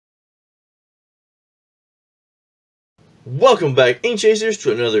Welcome back, Ink Chasers,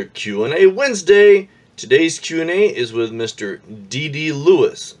 to another Q&A Wednesday. Today's Q&A is with Mr. D.D.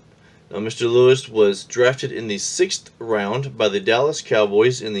 Lewis. Now, Mr. Lewis was drafted in the 6th round by the Dallas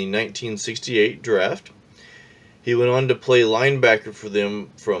Cowboys in the 1968 draft. He went on to play linebacker for them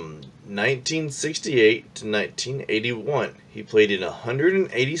from 1968 to 1981. He played in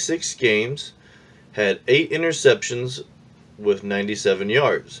 186 games, had 8 interceptions with 97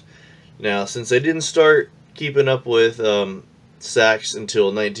 yards. Now, since I didn't start keeping up with sacks until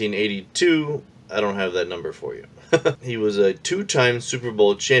 1982, I don't have that number for you. He was a 2-time Super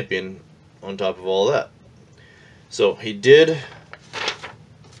Bowl champion on top of all that. So he did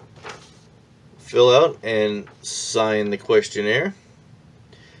fill out and sign the questionnaire.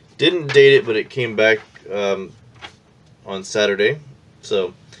 Didn't date it, but it came back on Saturday.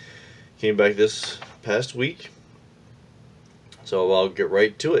 So came back this past week. So I'll get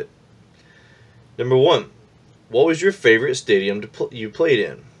right to it. Number 1. What was your favorite stadium you played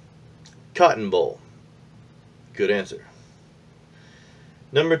in? Cotton Bowl. Good answer.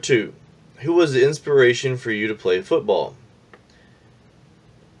 Number 2. Who was the inspiration for you to play football?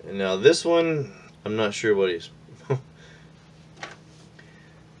 And now this one, I'm not sure what he's...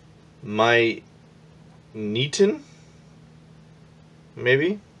 My Neaton?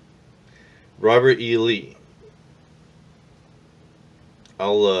 Maybe? Robert E. Lee.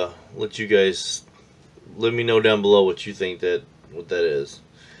 I'll let you guys... let me know down below what you think what that is.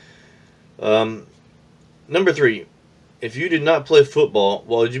 Number 3. If you did not play football,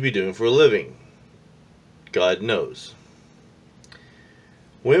 what would you be doing for a living? God knows.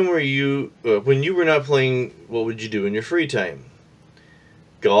 When you were not playing, what would you do in your free time?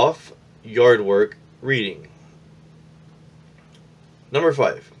 Golf, yard work, reading. Number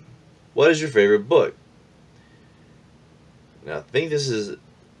 5. What is your favorite book? Now, I think this is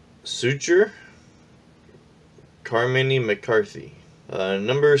Suture. Carmine McCarthy.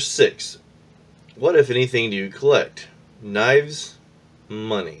 Number 6. What, if anything, do you collect? Knives,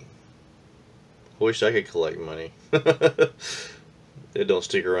 money. I wish I could collect money. They don't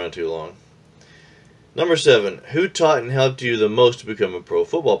stick around too long. Number 7. Who taught and helped you the most to become a pro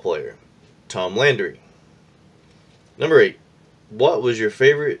football player? Tom Landry. Number 8. What was your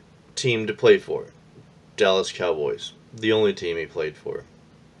favorite team to play for? Dallas Cowboys. The only team he played for.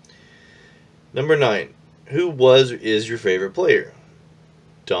 Number 9. Who is your favorite player?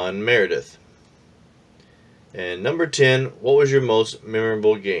 Don Meredith. And number 10, what was your most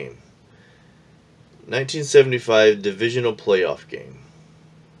memorable game? 1975 divisional playoff game.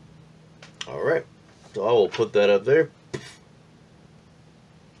 Alright, so I will put that up there.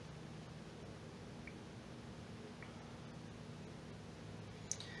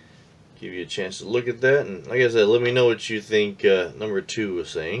 Give you a chance to look at that, and like I said, let me know what you think number 2 was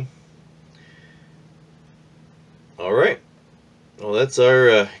saying. Alright, well, that's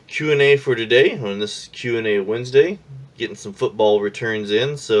our Q&A for today on this Q&A Wednesday. Getting some football returns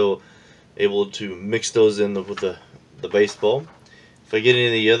in, so able to mix those in with the baseball. If I get any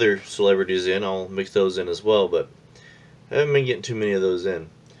of the other celebrities in, I'll mix those in as well, but I haven't been getting too many of those in.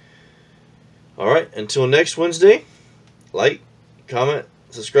 Alright, until next Wednesday, like, comment,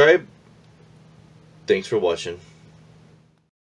 subscribe. Thanks for watching.